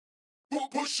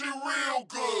push it real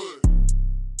good.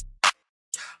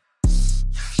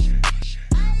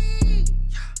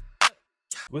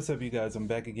 What's up, you guys? I'm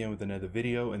back again with another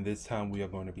video, and this time we are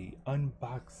going to be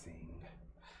unboxing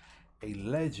a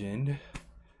legend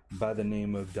by the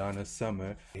name of Donna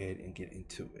Summer. Go ahead and get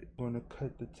into it. I'm going to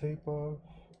cut the tape off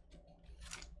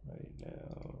right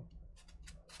now.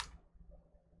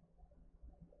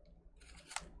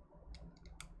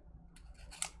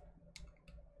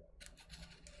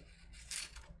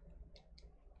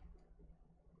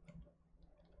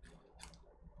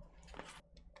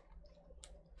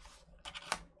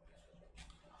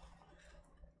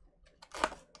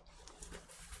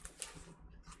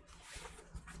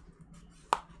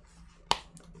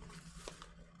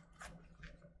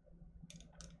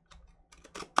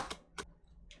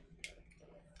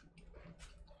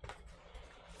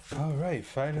 All right,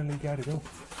 finally got it open.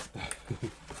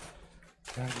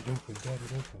 Got it open.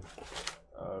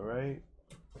 All right.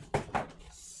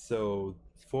 So,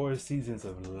 4 Seasons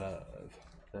of Love.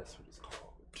 That's what it's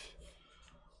called.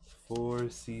 4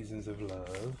 Seasons of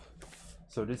Love.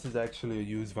 So this is actually a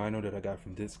used vinyl that I got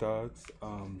from Discogs.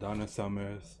 Donna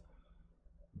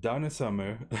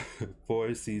Summer,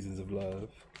 4 Seasons of Love.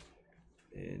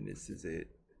 And this is it.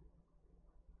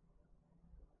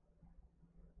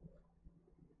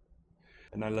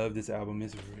 And I love this album.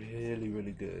 It's really,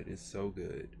 really good. It's so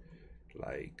good.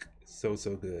 Like, so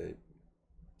good.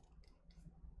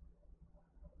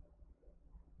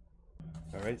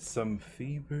 Alright, Some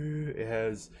Fever. It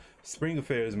has Spring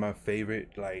Affair is my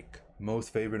favorite, like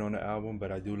most favorite on the album,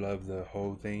 but I do love the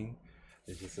whole thing.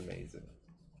 It's just amazing.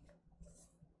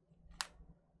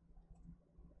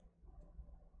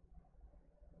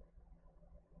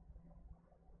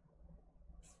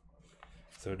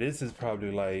 So this is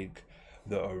probably like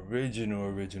the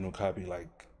original copy,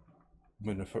 like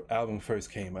when the album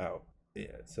first came out.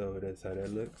 Yeah, so that's how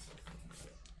that looks.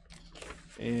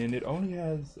 And it only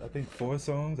has, I think, 4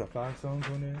 songs or 5 songs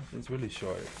on there. It's really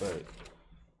short, but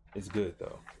it's good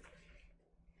though.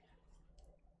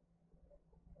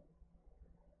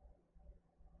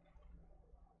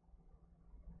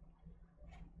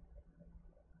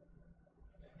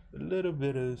 A little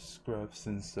bit of scruffs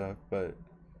and stuff, but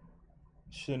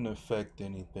shouldn't affect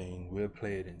anything. We'll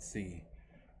play it and see.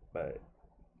 But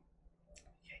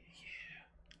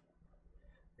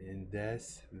yeah. And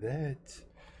that's that.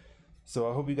 So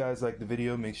I hope you guys like the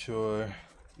video. Make sure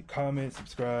you comment,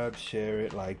 subscribe, share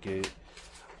it, like it,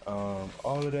 all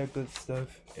of that good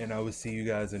stuff. And I will see you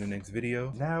guys in the next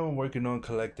video. Now I'm working on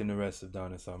collecting the rest of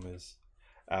Donna Summer's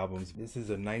albums. This is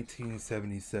a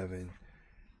 1977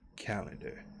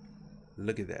 calendar.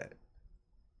 Look at that.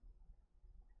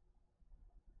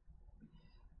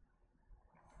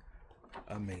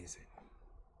 Amazing.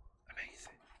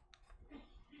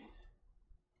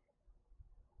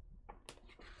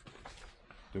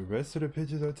 The rest of the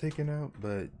pictures are taken out,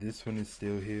 but this one is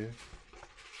still here.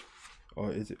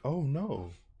 Or is it? Oh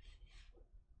no.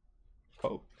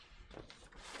 Oh.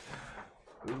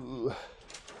 Ooh.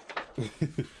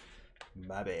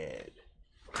 My bad.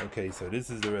 Okay, so this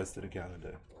is the rest of the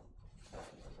calendar.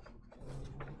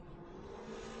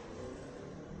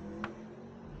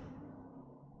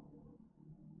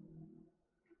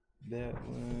 That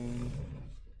one.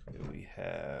 Then we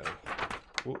have.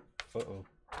 Oh, uh-oh.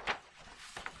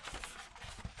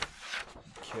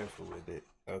 Careful with it.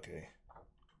 Okay.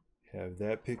 Have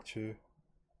that picture.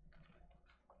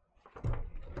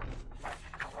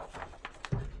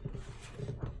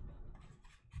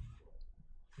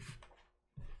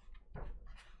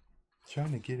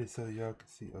 Trying to get it so y'all can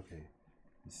see. Okay.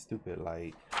 Stupid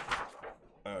light.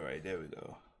 Alright, there we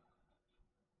go.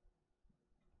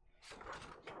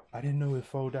 I didn't know it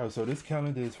folded out. So this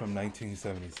calendar is from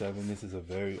 1977. This is a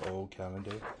very old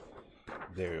calendar.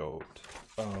 Very old.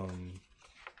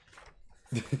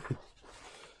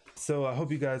 So I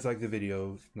hope you guys like the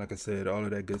video. Like I said, all of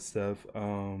that good stuff.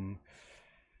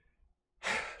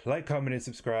 Like, comment, and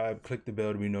subscribe. Click the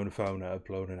bell to be notified when I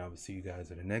upload, and I will see you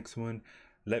guys in the next one.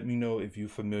 Let me know if you're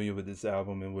familiar with this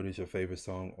album and what is your favorite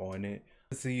song on it.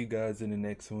 See you guys in the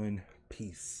next one.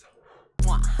 Peace.